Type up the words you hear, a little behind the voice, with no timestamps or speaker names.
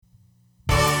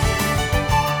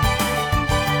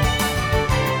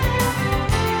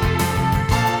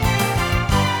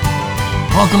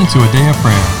Welcome to a day of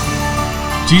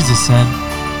prayer. Jesus said,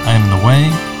 I am the way,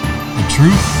 the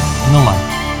truth, and the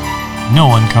life. No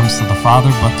one comes to the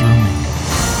Father but through me.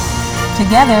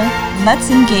 Together, let's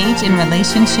engage in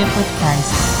relationship with Christ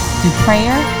through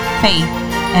prayer, faith,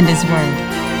 and His Word.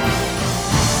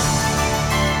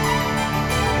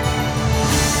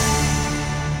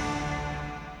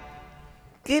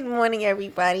 Good morning,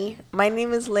 everybody. My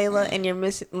name is Layla, and you're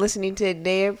listening to a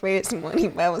Day of Prayer's morning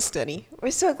Bible study.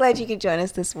 We're so glad you could join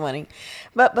us this morning.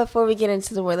 But before we get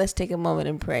into the Word, let's take a moment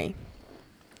and pray.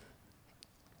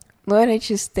 Lord, I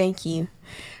just thank you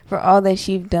for all that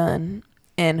you've done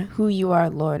and who you are,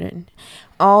 Lord, and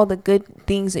all the good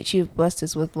things that you've blessed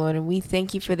us with, Lord. And we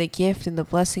thank you for the gift and the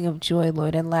blessing of joy,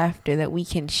 Lord, and laughter, that we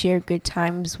can share good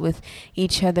times with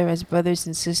each other as brothers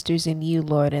and sisters in you,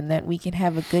 Lord, and that we can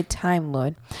have a good time,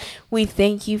 Lord. We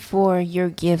thank you for your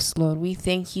gifts, Lord. We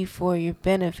thank you for your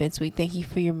benefits. We thank you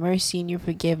for your mercy and your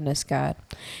forgiveness, God.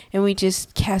 And we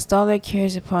just cast all our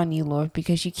cares upon you, Lord,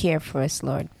 because you care for us,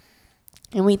 Lord.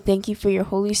 And we thank you for your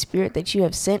Holy Spirit that you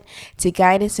have sent to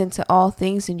guide us into all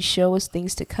things and show us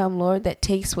things to come, Lord, that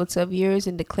takes what's of yours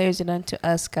and declares it unto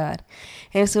us, God.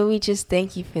 And so we just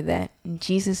thank you for that. In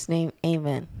Jesus' name,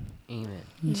 amen. Amen.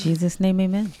 In Jesus' name,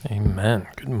 amen. Amen.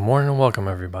 Good morning and welcome,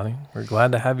 everybody. We're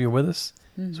glad to have you with us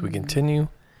as we continue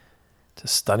to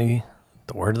study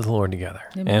the Word of the Lord together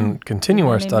and continue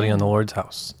our study on the Lord's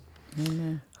house.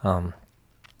 Amen.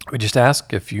 We just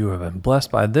ask if you have been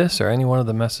blessed by this or any one of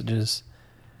the messages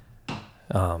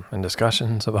and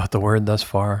discussions about the Word thus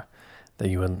far, that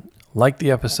you would like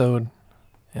the episode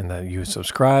and that you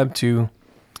subscribe to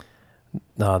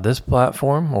this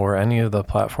platform or any of the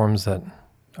platforms that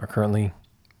are currently,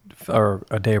 or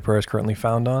A Day of Prayer is currently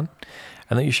found on,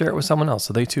 and that you share it with someone else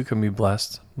so they too can be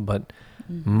blessed. But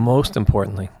most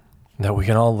importantly, that we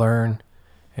can all learn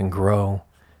and grow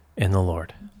in the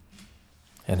Lord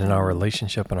and in our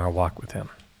relationship and our walk with Him.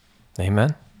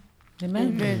 Amen? Amen.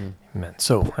 Amen. Amen.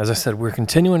 So, as I said, we're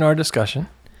continuing our discussion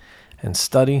and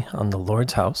study on the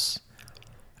Lord's house.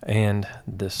 And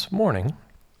this morning,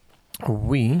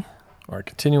 we are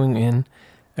continuing in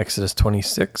Exodus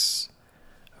 26,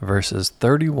 verses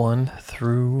 31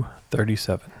 through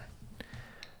 37.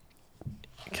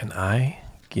 Can I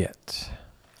get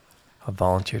a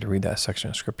volunteer to read that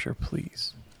section of Scripture,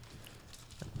 please?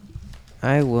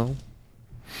 I will.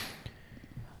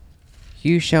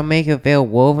 You shall make a veil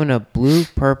woven of blue,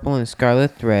 purple, and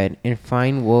scarlet thread, and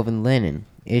fine woven linen.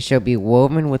 It shall be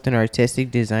woven with an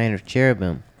artistic design of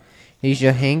cherubim. You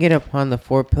shall hang it upon the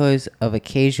 4 pillars of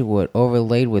acacia wood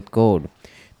overlaid with gold.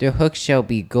 Their hooks shall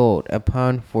be gold,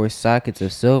 upon 4 sockets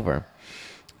of silver.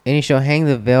 And you shall hang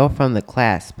the veil from the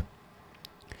clasp.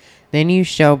 Then you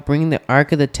shall bring the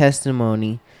ark of the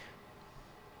testimony,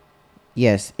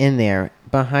 in there,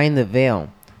 behind the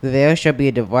veil. The veil shall be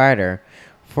a divider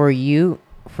for you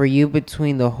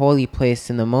between the holy place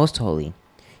and the most holy.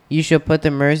 You shall put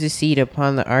the mercy seat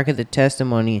upon the ark of the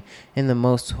testimony in the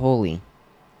most holy.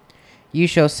 You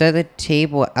shall set the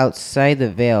table outside the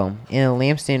veil, and a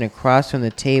lampstand across from the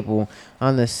table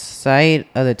on the side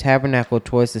of the tabernacle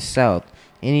towards the south,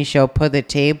 and you shall put the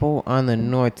table on the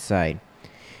north side.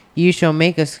 You shall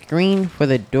make a screen for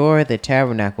the door of the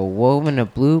tabernacle, woven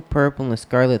of blue, purple, and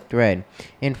scarlet thread,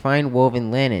 and fine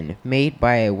woven linen, made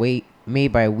by a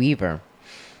weaver.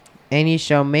 And you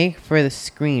shall make for the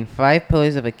screen 5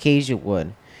 pillars of acacia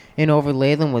wood, and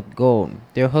overlay them with gold.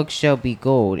 Their hooks shall be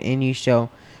gold, and you shall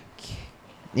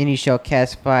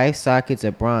cast 5 sockets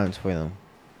of bronze for them.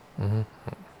 Mm-hmm.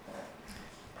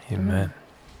 Amen.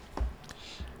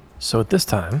 So at this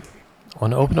time, I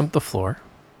want to open up the floor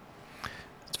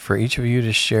for each of you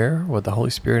to share what the Holy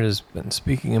Spirit has been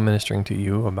speaking and ministering to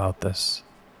you about this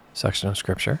section of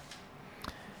Scripture.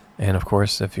 And of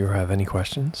course, if you have any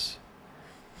questions,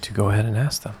 to go ahead and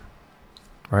ask them,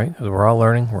 right? Because we're all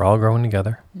learning, we're all growing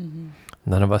together. Mm-hmm.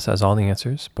 None of us has all the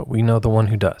answers, but we know the one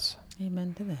who does.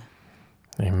 Amen to that.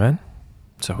 Amen.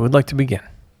 So who would like to begin?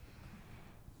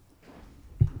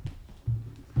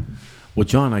 Well,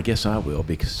 John, I guess I will,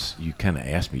 because you kind of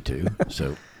asked me to.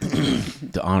 So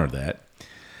to honor that,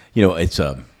 it's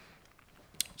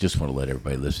just want to let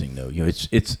everybody listening know,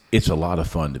 it's a lot of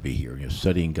fun to be here.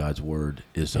 Studying God's Word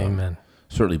is Amen.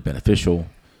 Certainly beneficial,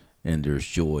 and there's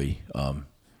joy.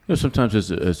 Sometimes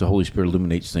as the Holy Spirit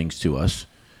illuminates things to us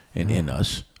and in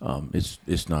us,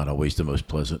 it's not always the most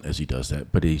pleasant as He does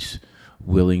that, but He's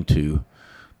willing to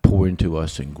pour into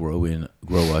us and grow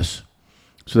us.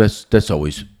 So that's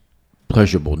always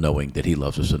pleasurable, knowing that He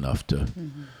loves us enough to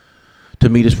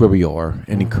meet us where we are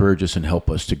and encourage us and help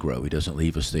us to grow. He doesn't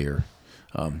leave us there.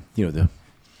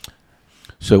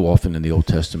 so often in the Old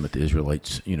Testament, the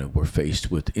Israelites, were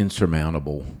faced with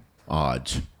insurmountable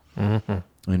odds.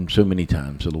 And so many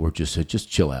times the Lord just said, just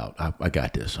chill out. I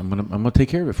got this. I'm gonna take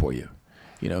care of it for you.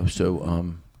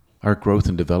 So our growth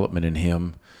and development in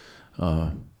Him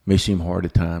may seem hard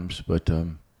at times, but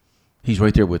He's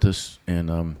right there with us. And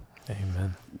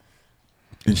Amen.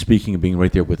 And speaking of being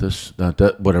right there with us,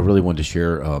 what I really wanted to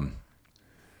share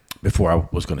before I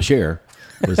was going to share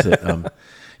was that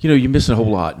you're missing a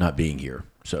whole lot not being here.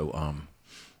 So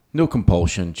no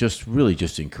compulsion. Just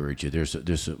encourage you.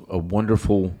 There's a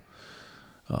wonderful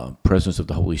presence of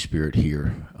the Holy Spirit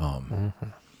here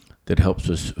that helps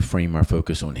us frame our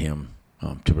focus on Him,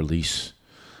 to release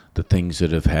the things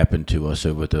that have happened to us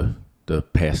over the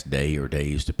past day or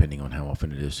days, depending on how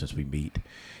often it is since we meet,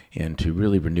 and to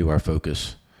really renew our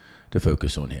focus, to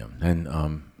focus on Him.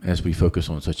 And as we focus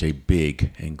on such a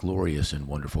big and glorious and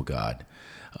wonderful God,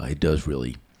 it does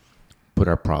really put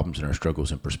our problems and our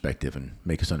struggles in perspective and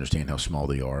make us understand how small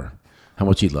they are, how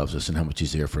much He loves us, and how much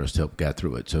He's there for us to help get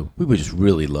through it. So we would just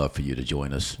really love for you to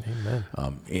join us. Amen.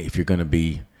 If you're going to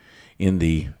be in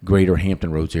the greater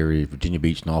Hampton Roads area, Virginia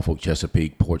Beach, Norfolk,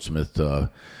 Chesapeake, Portsmouth,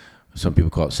 some people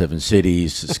call it Seven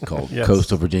Cities. It's called Yes.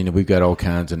 Coastal Virginia. We've got all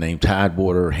kinds of names: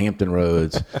 Tidewater, Hampton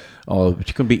Roads. But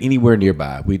you can be anywhere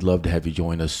nearby. We'd love to have you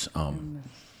join us.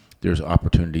 There's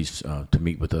opportunities to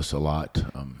meet with us a lot,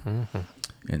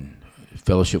 and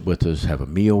fellowship with us, have a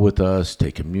meal with us,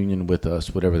 take communion with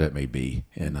us, whatever that may be.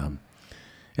 And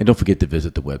don't forget to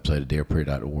visit the website at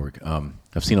dareprayer.org.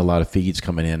 I've seen a lot of feeds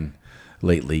coming in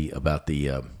lately about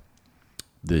the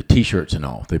T-shirts and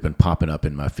all. They've been popping up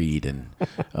in my feed, and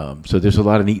so there's a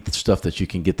lot of neat stuff that you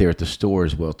can get there at the store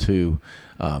as well too.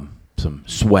 Some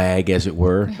swag, as it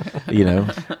were,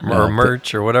 Or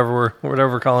merch, or whatever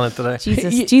we're calling it today.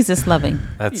 Jesus loving.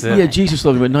 That's it. Yeah, Jesus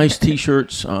loving, but nice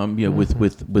T-shirts,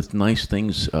 with nice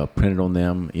things printed on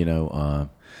them.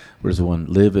 Where's the one?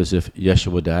 Live as if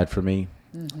Yeshua died for me,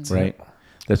 right?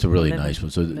 That's a really nice one.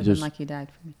 So Living just like you died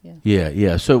for me. Yeah.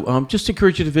 yeah. So just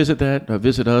encourage you to visit that,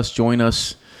 visit us, join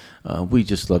us. We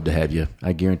just love to have you.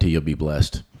 I guarantee you'll be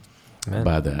blessed Amen.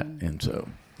 by that. And so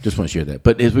just want to share that.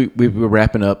 But as we were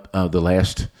wrapping up the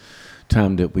last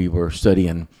time that we were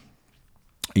studying,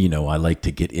 I like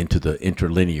to get into the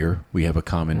interlinear. We have a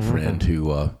common friend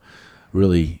who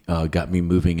really got me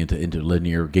moving into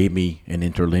interlinear, gave me an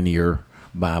interlinear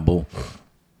Bible,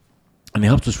 and it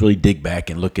helps us really dig back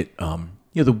and look at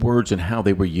the words and how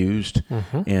they were used.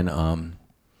 And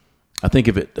I think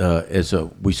of it as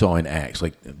we saw in Acts,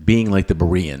 like being like the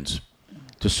Bereans,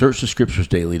 to search the Scriptures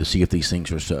daily to see if these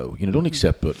things are so. Don't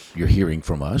accept what you're hearing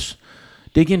from us.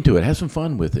 Dig into it. Have some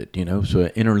fun with it. So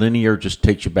interlinear just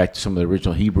takes you back to some of the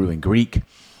original Hebrew and Greek,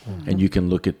 and you can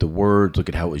look at the words, look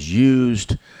at how it was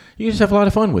used. You just have a lot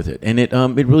of fun with it, and it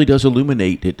really does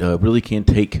illuminate. It really can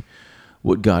take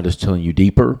what God is telling you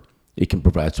deeper. It can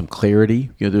provide some clarity.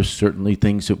 There's certainly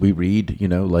things that we read,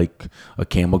 like a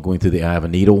camel going through the eye of a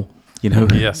needle.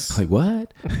 Yes. Like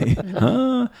what?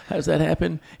 Huh? How does that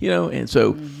happen? And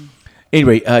so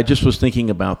anyway, I just was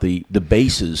thinking about the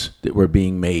bases that were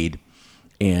being made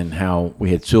and how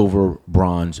we had silver,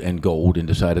 bronze, and gold, and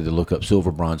decided to look up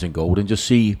silver, bronze, and gold and just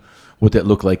see what that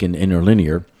looked like in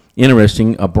interlinear.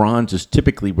 Interesting, bronze is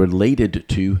typically related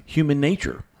to human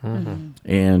nature.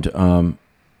 And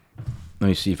let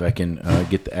me see if I can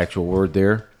get the actual word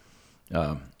there.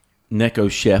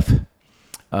 Nekosheth,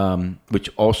 which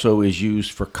also is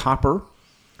used for copper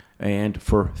and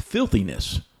for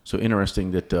filthiness. So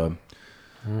interesting that the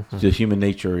human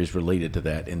nature is related to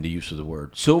that in the use of the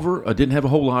word. Silver, I didn't have a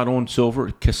whole lot on silver.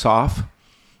 Kesaf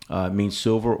means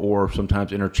silver, or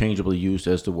sometimes interchangeably used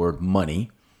as the word money.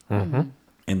 And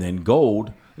then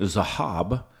gold is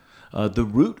zahab. The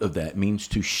root of that means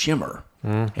to shimmer.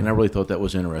 And I really thought that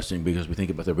was interesting because we think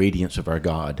about the radiance of our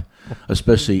God,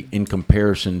 especially in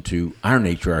comparison to our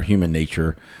nature, our human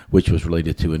nature, which was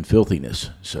related to in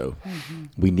filthiness. So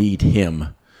we need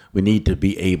Him. We need to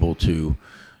be able to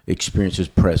experience His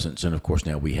presence. And of course,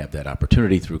 now we have that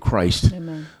opportunity through Christ.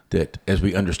 Amen. That as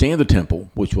we understand the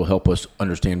temple, which will help us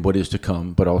understand what is to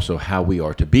come, but also how we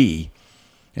are to be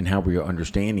and how we are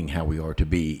understanding how we are to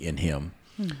be in Him.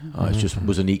 It just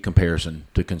was a neat comparison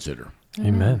to consider.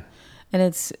 Amen. And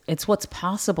it's what's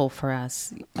possible for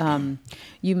us.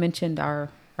 You mentioned our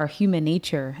human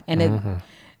nature, and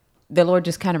the Lord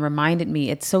just kind of reminded me,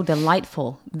 it's so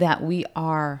delightful that we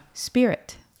are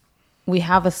spirit. We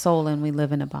have a soul and we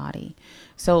live in a body.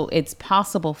 So it's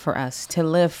possible for us to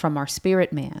live from our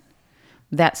spirit man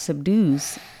that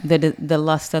subdues the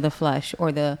lust of the flesh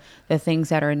or the things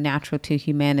that are natural to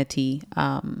humanity,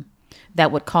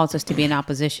 that would cause us to be in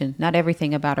opposition. Not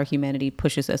everything about our humanity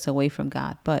pushes us away from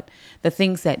God, but the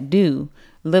things that do,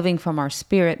 living from our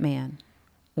spirit man,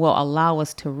 will allow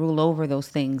us to rule over those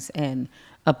things and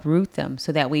uproot them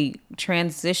so that we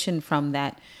transition from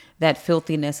that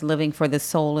filthiness, living for the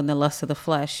soul and the lust of the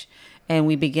flesh, and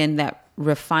we begin that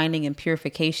refining and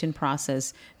purification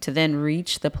process to then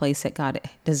reach the place that God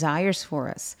desires for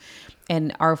us.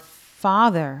 And our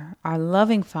Father, our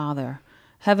loving Father,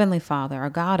 Heavenly Father, our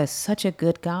God is such a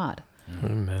good God.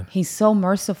 Amen. He's so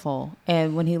merciful.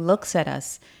 And when he looks at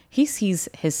us, he sees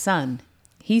his Son.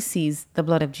 He sees the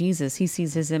blood of Jesus. He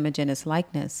sees his image and his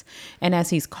likeness. And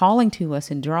as he's calling to us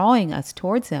and drawing us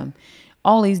towards him,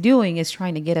 all he's doing is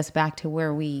trying to get us back to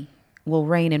where we will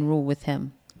reign and rule with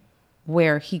him,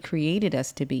 where he created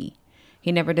us to be.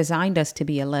 He never designed us to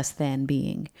be a less than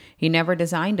being. He never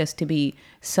designed us to be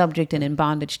subject and in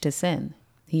bondage to sin.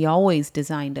 He always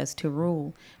designed us to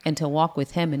rule and to walk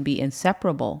with him and be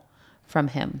inseparable from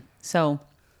him. So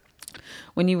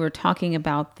when you were talking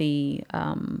about the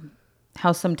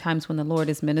how sometimes when the Lord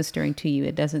is ministering to you,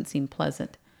 it doesn't seem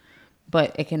pleasant,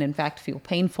 but it can in fact feel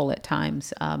painful at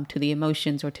times to the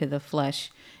emotions or to the flesh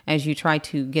as you try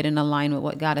to get in alignment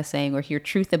with what God is saying or hear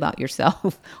truth about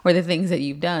yourself or the things that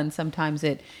you've done. Sometimes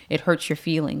it hurts your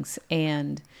feelings.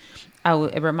 And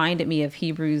it reminded me of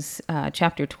Hebrews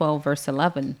chapter 12, verse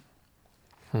 11.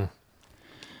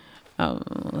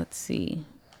 Let's see.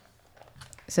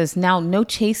 It says, "Now no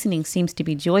chastening seems to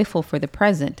be joyful for the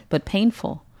present, but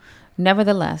painful.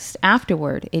 Nevertheless,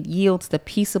 afterward, it yields the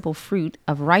peaceable fruit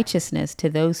of righteousness to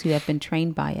those who have been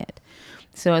trained by it."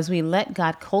 So as we let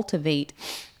God cultivate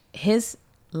his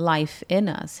life in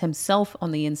us, himself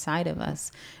on the inside of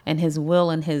us, and his will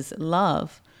and his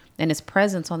love and his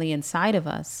presence on the inside of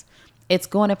us, it's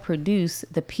going to produce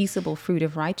the peaceable fruit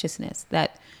of righteousness,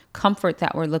 that comfort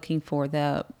that we're looking for,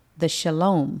 the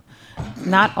shalom,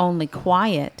 not only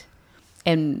quiet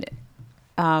and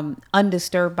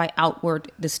undisturbed by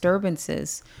outward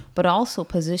disturbances, but also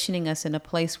positioning us in a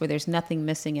place where there's nothing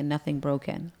missing and nothing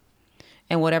broken.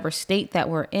 And whatever state that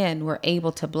we're in, we're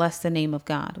able to bless the name of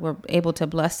God. We're able to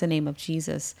bless the name of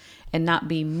Jesus and not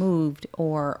be moved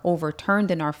or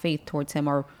overturned in our faith towards him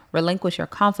or relinquish our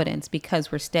confidence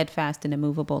because we're steadfast and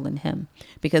immovable in him,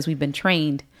 because we've been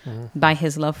trained by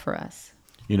his love for us.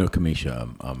 You know,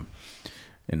 Kamisha,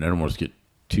 and I don't want to get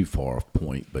too far off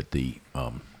point, but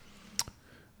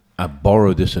I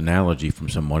borrowed this analogy from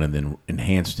someone and then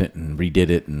enhanced it and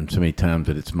redid it, and so many times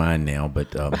that it's mine now.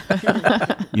 But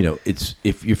you know, it's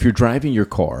if you're driving your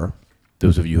car,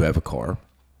 those of you who have a car,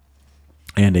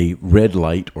 and a red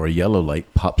light or a yellow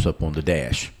light pops up on the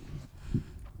dash,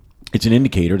 it's an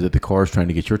indicator that the car is trying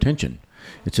to get your attention.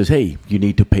 It says, "Hey, you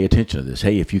need to pay attention to this.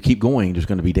 Hey, if you keep going, there's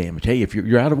going to be damage. Hey, if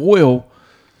you're out of oil,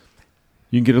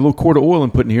 you can get a little quart of oil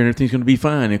and put in here, and everything's going to be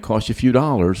fine. It costs you a few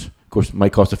dollars." Of course, it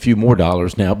might cost a few more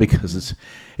dollars now because it's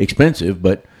expensive,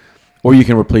 or you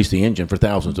can replace the engine for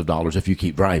thousands of dollars if you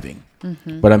keep driving.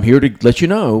 Mm-hmm. But I'm here to let you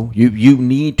know you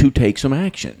need to take some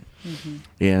action. Mm-hmm.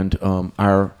 And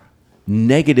our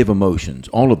negative emotions,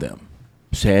 all of them,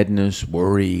 sadness,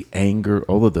 worry, anger,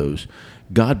 all of those,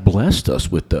 God blessed us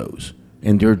with those.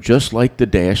 And they're just like the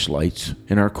dash lights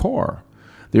in our car.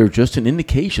 They're just an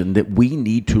indication that we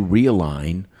need to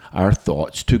realign our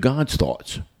thoughts to God's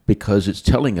thoughts, because it's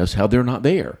telling us how they're not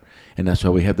there. And that's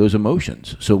why we have those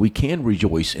emotions. So we can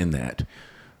rejoice in that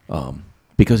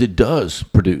because it does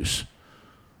produce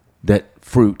that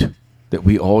fruit that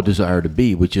we all desire to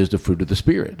be, which is the fruit of the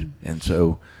Spirit. And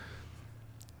so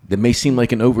that may seem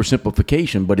like an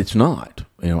oversimplification, but it's not.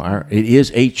 You know, it is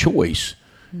a choice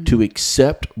to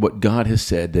accept what God has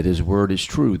said, that his word is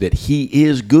true, that he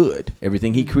is good.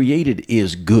 Everything he created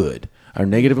is good. Our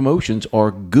negative emotions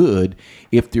are good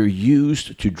if they're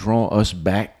used to draw us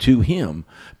back to him.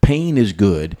 Pain is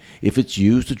good if it's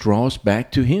used to draw us back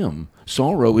to him.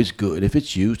 Sorrow is good if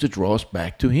it's used to draw us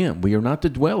back to him. We are not to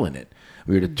dwell in it.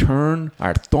 We are to turn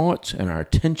our thoughts and our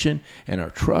attention and our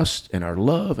trust and our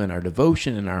love and our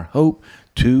devotion and our hope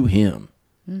to him.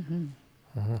 Mm-hmm.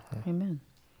 Mm-hmm. Amen.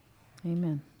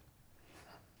 Amen.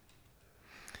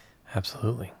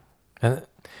 Absolutely. And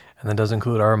that does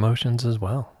include our emotions as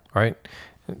well. Right?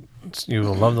 You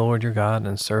will love the Lord your God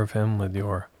and serve him with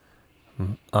your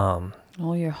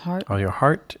all your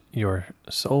heart, your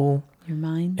soul, your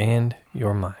mind, and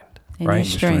your mind. And right? Your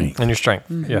strength. And your strength.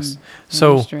 Mm-hmm. Yes. And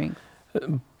so, your strength.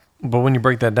 But when you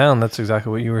break that down, that's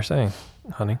exactly what you were saying,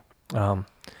 honey.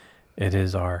 It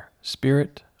is our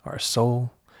spirit, our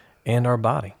soul, and our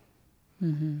body.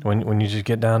 Mm-hmm. When you just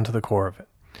get down to the core of it,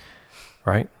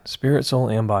 right? Spirit, soul,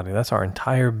 and body. That's our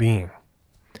entire being.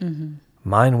 Mm-hmm.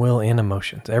 Mind, will, and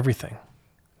emotions, everything.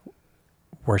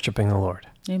 worshiping the Lord.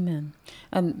 Amen.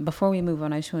 Before we move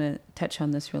on, I just want to touch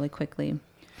on this really quickly.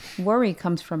 Worry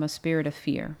comes from a spirit of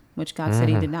fear, which God said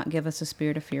he did not give us a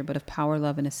spirit of fear, but of power,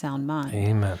 love, and a sound mind.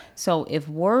 Amen. So if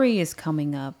worry is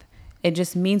coming up, it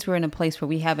just means we're in a place where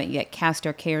we haven't yet cast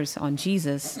our cares on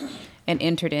Jesus and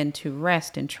entered into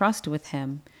rest and trust with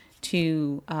him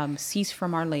to cease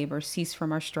from our labor, cease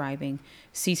from our striving,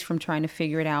 cease from trying to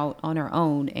figure it out on our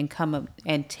own, and come up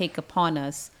and take upon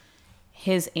us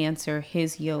his answer,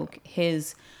 his yoke,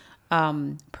 his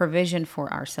provision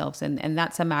for ourselves. And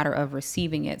that's a matter of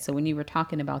receiving it. So when you were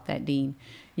talking about that, Dean,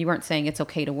 you weren't saying it's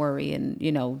okay to worry and,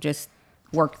 just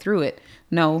work through it.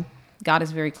 No, God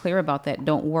is very clear about that.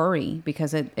 Don't worry,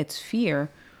 because it's fear,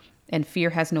 and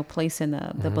fear has no place in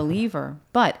the believer.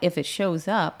 But if it shows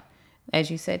up,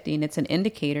 as you said, Dean, it's an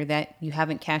indicator that you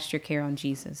haven't cast your care on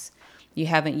Jesus. You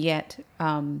haven't yet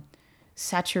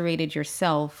saturated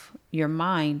yourself, your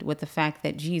mind, with the fact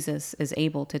that Jesus is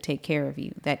able to take care of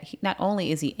you. That not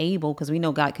only is he able, because we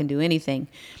know God can do anything,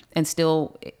 and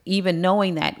still, even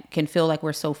knowing that, can feel like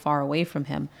we're so far away from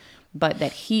him, but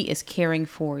that he is caring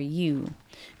for you,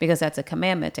 because that's a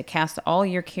commandment, to cast all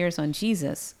your cares on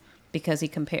Jesus, because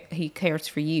he cares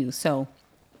for you. So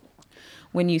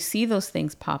when you see those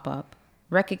things pop up,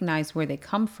 recognize where they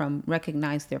come from,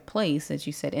 recognize their place, as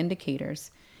you said,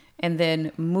 indicators, and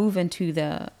then move into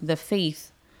the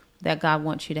faith that God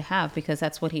wants you to have, because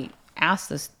that's what he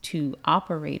asked us to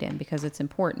operate in, because it's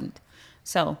important.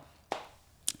 So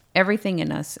everything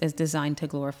in us is designed to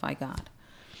glorify God.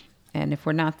 And if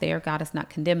we're not there, God is not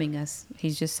condemning us.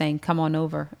 He's just saying, come on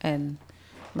over and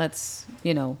let's,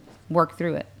 work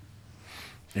through it.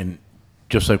 And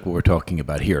just like what we're talking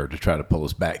about here, to try to pull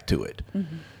us back to it,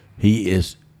 he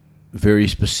is very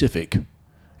specific,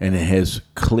 and it has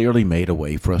clearly made a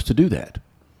way for us to do that.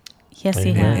 Yes,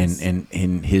 he has.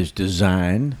 And his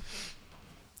design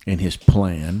and his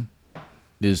plan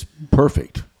is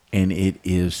perfect, and it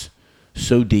is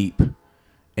so deep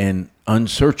and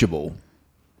unsearchable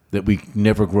that we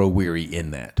never grow weary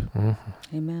in that.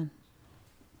 Amen.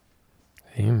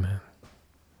 Amen.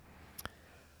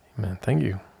 Amen. Thank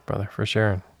you, brother, for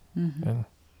sharing and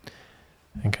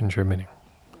contributing.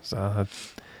 So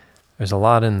there's a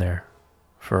lot in there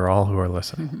for all who are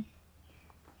listening.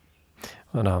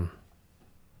 But I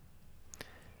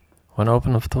want to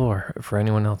open the floor for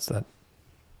anyone else that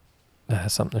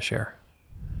has something to share.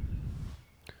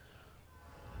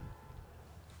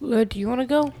 Lord, do you want to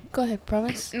go? Go ahead,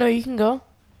 promise. No, you can go.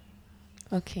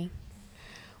 Okay.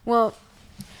 Well,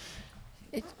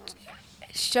 it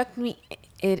struck me,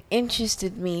 it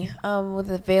interested me with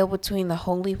the veil between the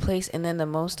holy place and then the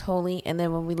most holy. And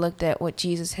then when we looked at what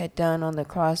Jesus had done on the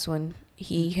cross when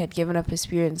he had given up his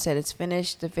spirit and said it's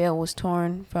finished, the veil was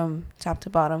torn from top to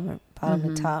bottom, or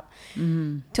bottom to top,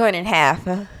 torn in half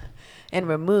and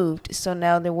removed. So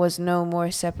now there was no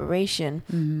more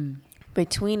separation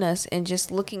between us. And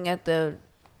just looking at the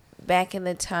back in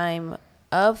the time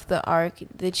of the ark,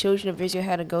 the children of Israel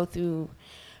had to go through,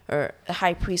 or the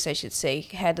high priest, I should say,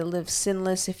 had to live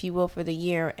sinless, if you will, for the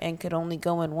year, and could only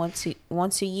go in once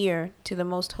a year to the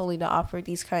most holy to offer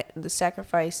the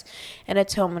sacrifice and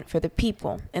atonement for the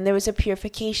people. And there was a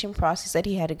purification process that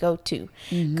he had to go through,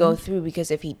 because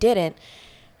if he didn't,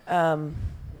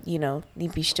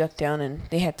 he'd be struck down, and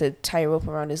they had to tie a rope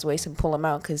around his waist and pull him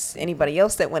out, because anybody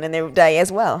else that went in there would die as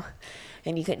well,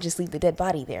 and you couldn't just leave the dead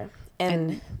body there.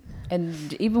 And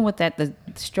even with that, the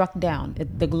struck down,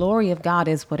 the glory of God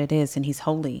is what it is, and he's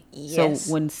holy. Yes.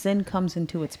 So when sin comes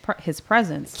into his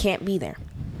presence, Can't be there.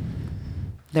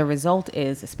 the result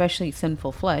is, especially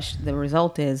sinful flesh, the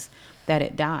result is that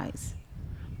it dies.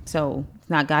 So it's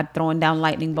not God throwing down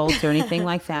lightning bolts or anything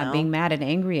like that, No. being mad and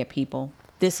angry at people.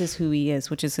 This is who he is,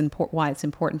 which is why it's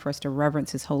important for us to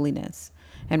reverence his holiness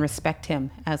and respect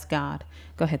him as God.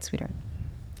 Go ahead, sweetheart.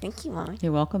 Thank you, Mommy.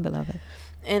 You're welcome, beloved.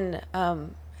 And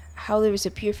how there was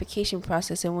a purification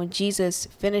process, and when Jesus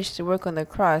finished the work on the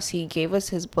cross, he gave us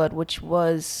his blood, which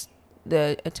was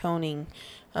the atoning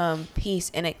piece,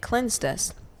 and it cleansed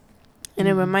us. And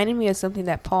it reminded me of something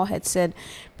that Paul had said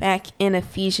back in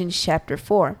Ephesians chapter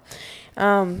 4.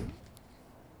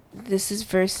 This is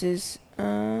verses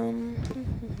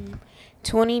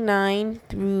 29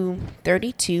 through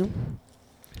 32,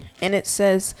 and it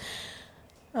says,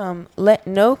 let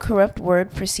no corrupt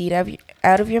word proceed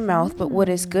out of your mouth, but what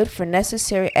is good for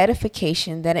necessary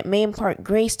edification, that it may impart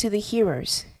grace to the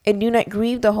hearers. And do not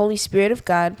grieve the Holy Spirit of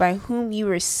God, by whom you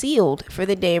were sealed for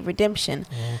the day of redemption.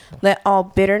 Let all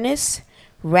bitterness,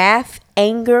 wrath,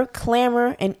 anger,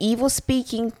 clamor, and evil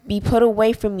speaking be put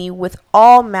away from you with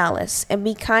all malice, and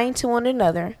be kind to one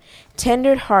another,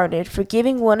 tender-hearted,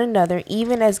 forgiving one another,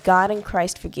 even as God in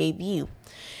Christ forgave you.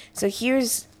 So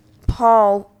here's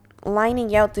Paul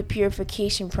lining out the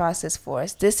purification process for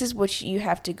us. This is what you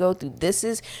have to go through. This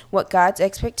is what God's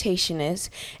expectation is,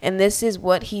 and this is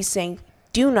what he's saying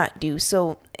do not do.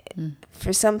 So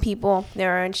for some people,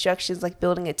 there are instructions like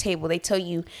building a table. They tell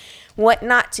you what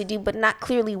not to do, but not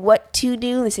clearly what to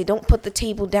do. They say, don't put the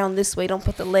table down this way, don't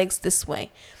put the legs this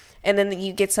way. And then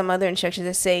you get some other instructions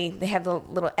that say they have the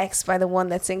little X by the one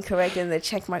that's incorrect and the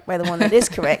check mark by the one that is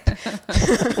correct.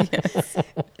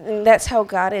 And that's how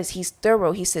God is. He's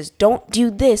thorough. He says, don't do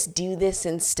this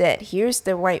instead. Here's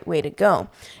the right way to go.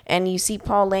 And you see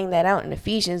Paul laying that out in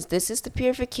Ephesians. This is the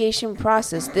purification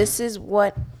process. This is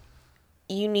what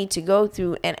you need to go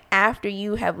through. And after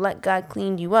you have let God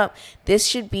clean you up, this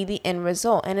should be the end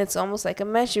result. And it's almost like a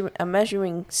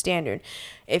measuring standard.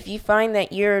 If you find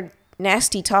that you're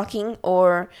nasty talking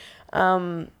or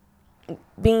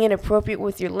being inappropriate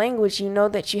with your language, you know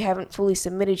that you haven't fully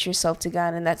submitted yourself to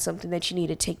God, and that's something that you need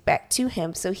to take back to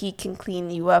him so he can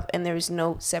clean you up and there's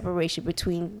no separation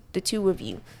between the two of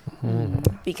you.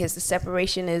 Because the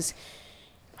separation is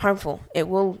harmful. It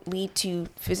will lead to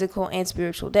physical and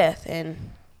spiritual death.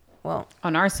 And well,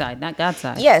 On our side, not God's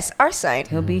side. yes, our side.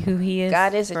 He'll be who he is.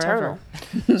 God is forever.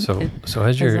 eternal. So as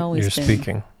Has you're always been.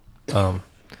 speaking, I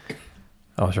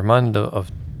was reminded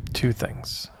of two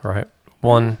things, right?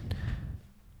 One,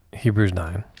 Hebrews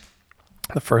 9,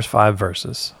 the first 5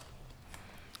 verses.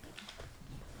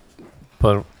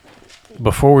 But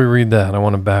before we read that, I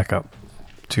want to back up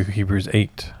to Hebrews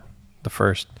 8, the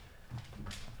first,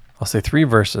 I'll say 3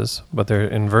 verses, but they're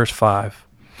in verse 5.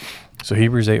 So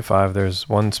Hebrews 8:5, there's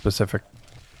one specific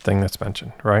thing that's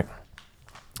mentioned, right?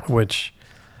 Which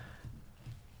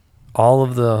all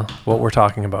of what we're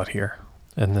talking about here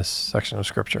in this section of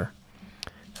scripture,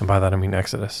 and by that I mean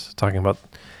Exodus, talking about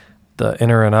the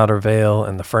inner and outer veil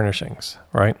and the furnishings,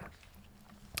 right?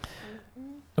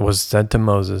 It was said to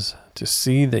Moses to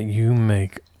see that you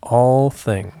make all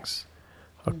things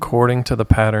according to the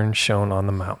pattern shown on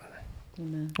the mountain.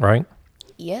 Amen. Right?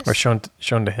 Yes. Or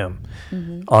shown to him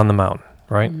on the mountain,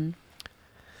 right?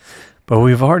 But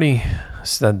we've already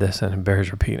said this and it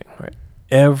bears repeating, right?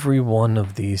 Every one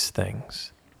of these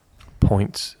things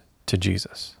points to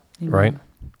Jesus, right?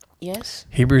 Yes.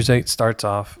 Hebrews 8 starts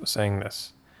off saying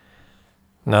this.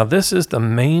 Now, this is the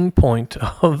main point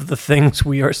of the things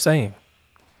we are saying.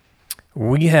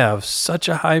 We have such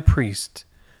a high priest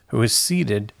who is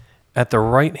seated at the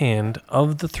right hand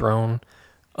of the throne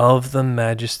of the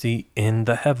majesty in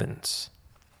the heavens.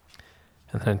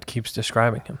 And then it keeps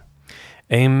describing him.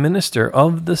 A minister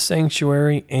of the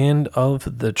sanctuary and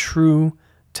of the true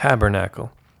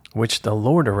tabernacle, which the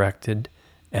Lord erected,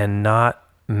 and not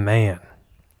man.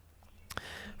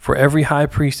 For every high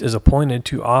priest is appointed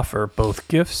to offer both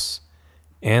gifts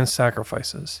and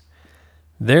sacrifices.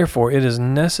 Therefore, it is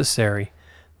necessary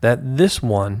that this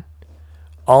one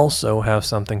also have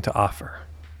something to offer.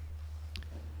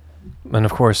 And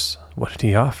of course, what did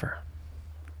he offer?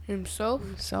 Himself.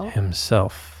 So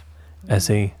Himself as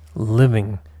a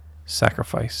living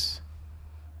sacrifice.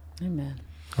 Amen.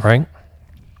 Right?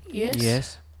 yes.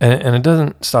 Yes. And it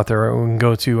doesn't stop there. Right? We can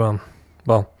go to,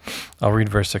 I'll read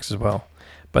verse 6 as well.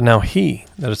 But now he,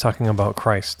 that is talking about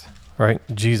Christ, right?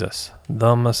 Jesus,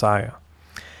 the Messiah,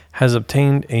 has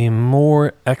obtained a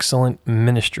more excellent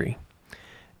ministry,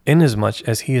 inasmuch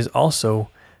as he is also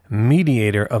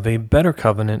mediator of a better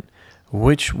covenant,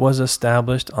 which was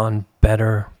established on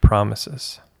better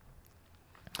promises.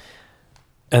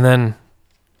 And then,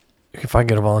 if I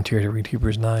get a volunteer to read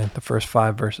Hebrews 9, the first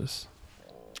 5 verses.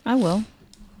 I will.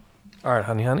 All right,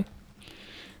 honey.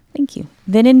 Thank you.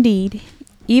 Then indeed,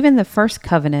 even the first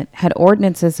covenant had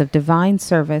ordinances of divine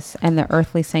service and the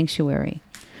earthly sanctuary.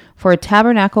 For a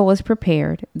tabernacle was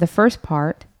prepared, the first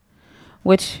part,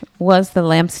 which was the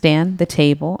lampstand, the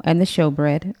table, and the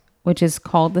showbread, which is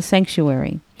called the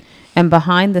sanctuary. And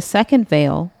behind the second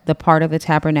veil, the part of the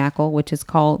tabernacle, which is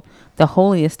called the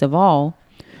holiest of all,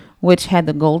 which had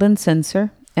the golden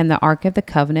censer and the ark of the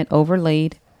covenant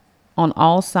overlaid on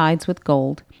all sides with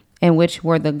gold, in which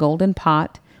were the golden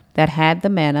pot that had the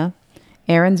manna,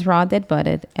 Aaron's rod that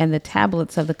budded, and the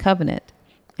tablets of the covenant.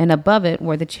 And above it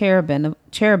were the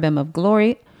cherubim of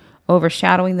glory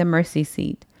overshadowing the mercy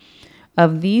seat.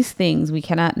 Of these things we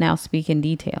cannot now speak in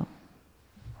detail.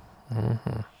 You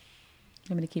want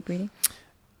me to keep reading?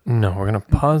 No, we're going to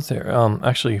pause there.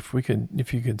 Actually,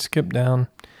 if you could skip down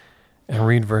and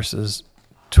read verses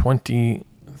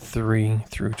 23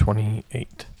 through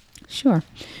 28. Sure.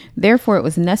 Therefore it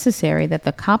was necessary that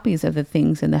the copies of the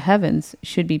things in the heavens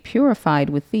should be purified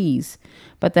with these,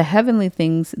 but the heavenly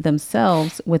things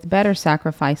themselves with better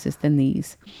sacrifices than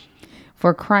these.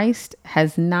 For Christ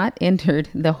has not entered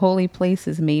the holy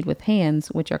places made with hands,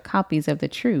 which are copies of the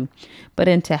true, but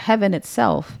into heaven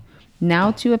itself, now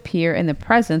to appear in the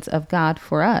presence of God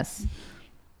for us.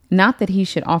 Not that he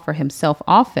should offer himself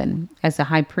often, as the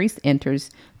high priest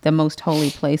enters the most holy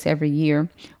place every year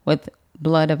with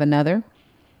blood of another.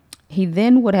 He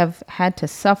then would have had to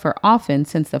suffer often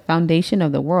since the foundation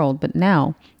of the world, but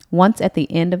now, once at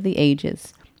the end of the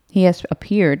ages, he has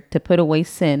appeared to put away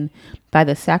sin by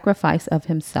the sacrifice of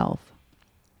himself.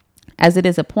 As it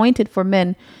is appointed for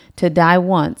men to die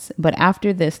once, but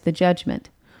after this the judgment.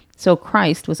 So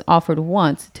Christ was offered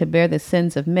once to bear the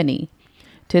sins of many.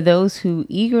 To those who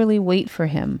eagerly wait for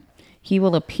him, he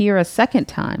will appear a second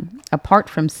time, apart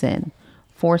from sin,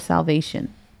 for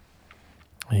salvation.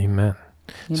 Amen.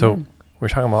 So we're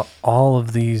talking about all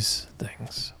of these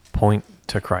things point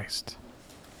to Christ,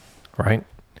 right?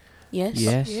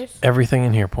 Yes. Everything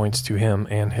in here points to him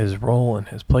and his role and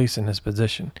his place and his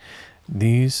position.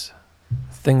 These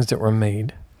things that were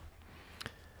made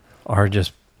are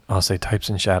just, I'll say, types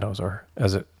and shadows, or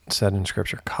as it said in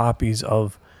Scripture, copies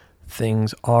of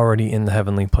things already in the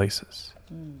heavenly places.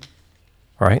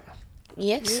 Right?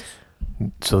 Yes.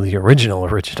 So the original,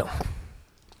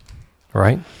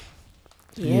 right?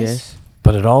 Yes.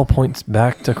 But it all points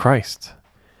back to Christ,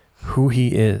 who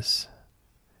he is,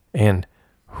 and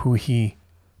who he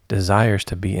desires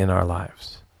to be in our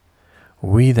lives.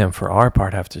 We then, for our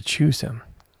part, have to choose him.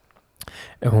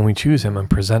 And when we choose him and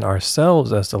present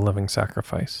ourselves as the living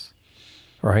sacrifice,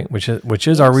 right, which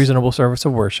is our reasonable service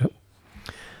of worship,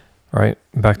 right,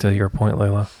 back to your point,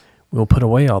 Layla, we'll put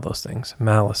away all those things,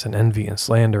 malice and envy and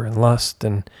slander and lust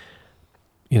and,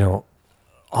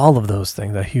 all of those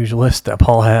things, that huge list that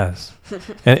Paul has,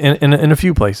 and in a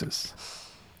few places,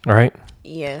 all right?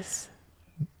 Yes.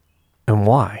 And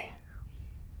why?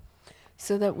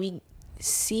 So that we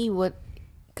see what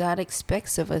God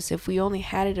expects of us. If we only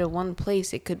had it in one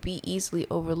place, it could be easily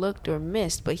overlooked or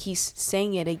missed. But he's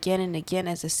saying it again and again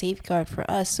as a safeguard for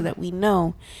us so that we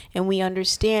know and we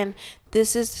understand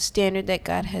this is the standard that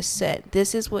God has set.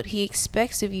 This is what he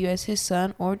expects of you as his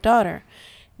son or daughter.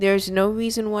 There's no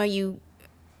reason why you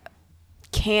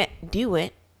can't do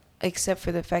it except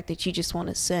for the fact that you just want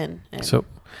to sin.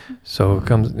 So it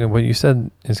comes, what you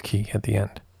said is key at the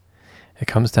end. It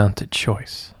comes down to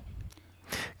choice.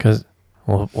 Because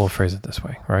we'll phrase it this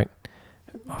way, right?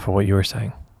 Off of what you were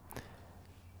saying.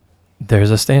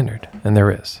 There's a standard, and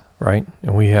there is, right?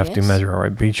 And we have to measure, all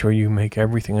right? Be sure you make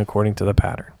everything according to the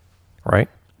pattern, right?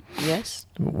 Yes.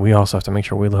 We also have to make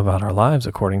sure we live out our lives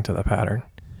according to the pattern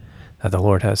that the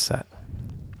Lord has set,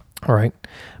 all right?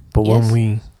 But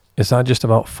when it's not just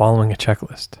about following a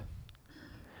checklist.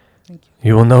 Thank you.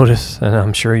 You will notice, and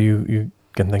I'm sure you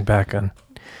can think back on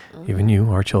even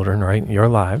you, our children, right? Your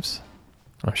lives.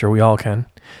 I'm sure we all can.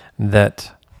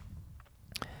 That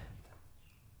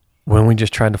when we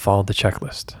just tried to follow the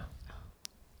checklist,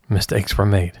 mistakes were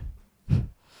made.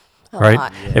 Right?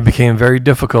 lot. It became very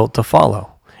difficult to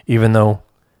follow, even though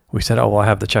we said, "Oh, well, I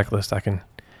have the checklist. I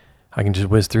can just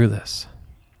whiz through this."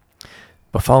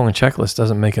 But following a checklist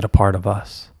doesn't make it a part of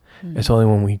us. It's only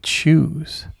when we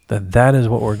choose that is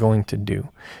what we're going to do,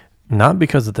 not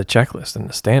because of the checklist and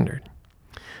the standard,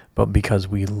 but because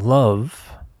we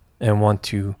love and want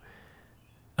to.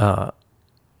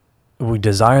 We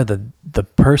desire the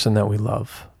person that we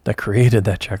love, that created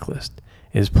that checklist,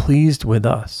 is pleased with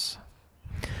us.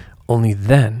 Only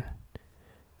then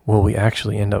will we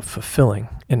actually end up fulfilling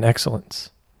in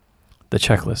excellence the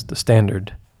checklist, the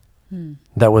standard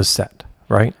that was set,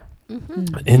 right?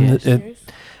 Mm-hmm.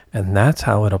 And that's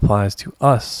how it applies to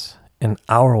us in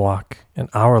our walk, in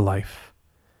our life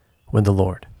with the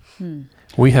Lord.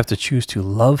 We have to choose to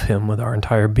love him with our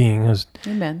entire being, as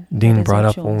Amen. Dean brought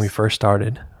up when we first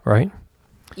started, right?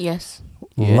 Yes.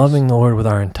 Loving the Lord with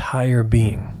our entire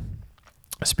being,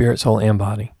 spirit, soul, and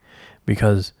body,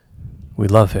 because we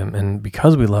love him. And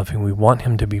because we love him, we want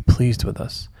him to be pleased with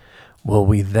us. Will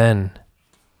we then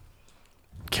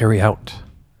carry out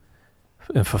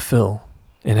and fulfill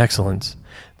in excellence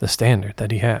the standard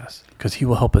that he has? Because he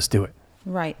will help us do it.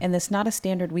 Right. And it's not a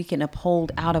standard we can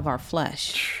uphold out of our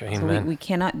flesh. Amen. So we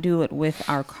cannot do it with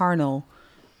our carnal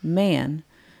man.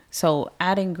 So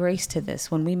adding grace to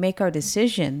this, when we make our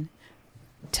decision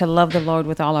to love the Lord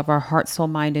with all of our heart, soul,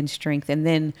 mind, and strength, and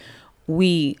then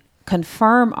we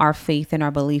confirm our faith and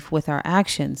our belief with our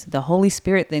actions, the Holy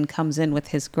Spirit then comes in with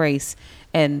his grace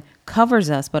and covers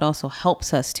us, but also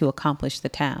helps us to accomplish the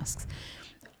tasks.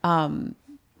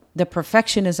 The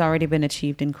perfection has already been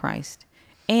achieved in Christ.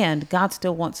 And God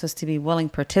still wants us to be willing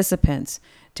participants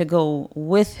to go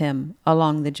with him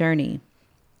along the journey.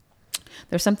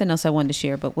 There's something else I wanted to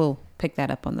share, but we'll pick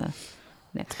that up on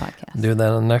next podcast. Do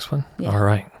that on the next one? Yeah. All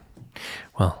right.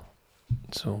 Well,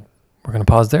 so we're going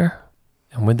to pause there.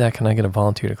 And with that, can I get a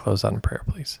volunteer to close out in prayer,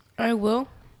 please? I will.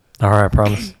 All right, I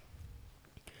promise.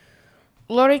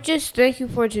 Lord, I just thank you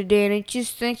for today, and I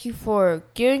just thank you for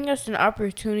giving us an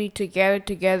opportunity to gather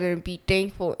together and be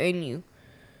thankful in you.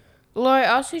 Lord, I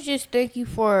also just thank you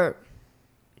for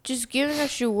just giving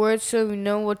us your word so we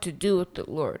know what to do with it,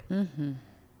 Lord. Mm-hmm.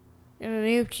 In the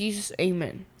name of Jesus,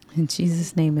 amen. In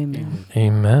Jesus' name, amen.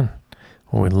 Amen.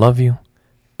 Well, we love you.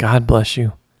 God bless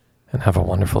you. And have a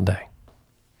wonderful day.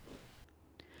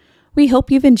 We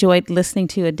hope you've enjoyed listening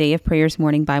to a Day of Prayers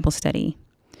morning Bible study.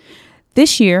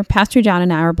 This year, Pastor John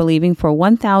and I are believing for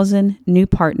 1,000 new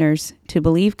partners to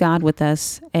believe God with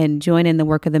us and join in the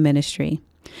work of the ministry.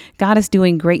 God is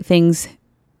doing great things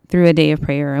through a day of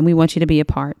prayer, and we want you to be a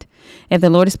part. If the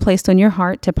Lord has placed on your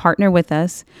heart to partner with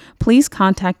us, please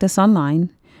contact us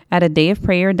online at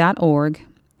adayofprayer.org.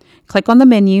 Click on the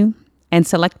menu and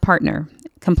select Partner.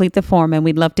 Complete the form, and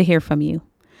we'd love to hear from you.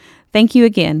 Thank you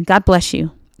again. God bless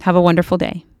you. Have a wonderful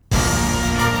day.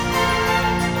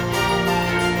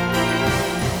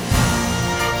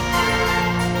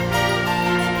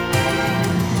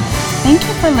 Thank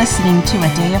you for listening to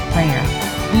A Day of Prayer.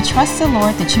 We trust the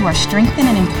Lord that you are strengthened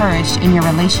and encouraged in your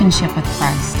relationship with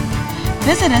Christ.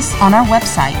 Visit us on our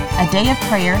website,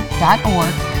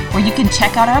 adayofprayer.org, where you can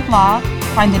check out our blog,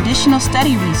 find additional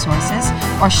study resources,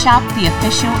 or shop the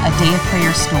official A Day of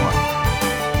Prayer store.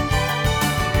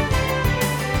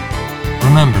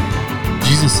 Remember,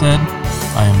 Jesus said,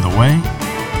 I am the way,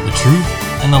 the truth,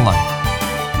 and the life.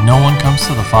 No one comes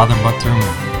to the Father but through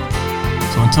me.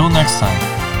 So until next time,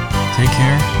 take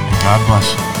care and God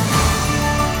bless you.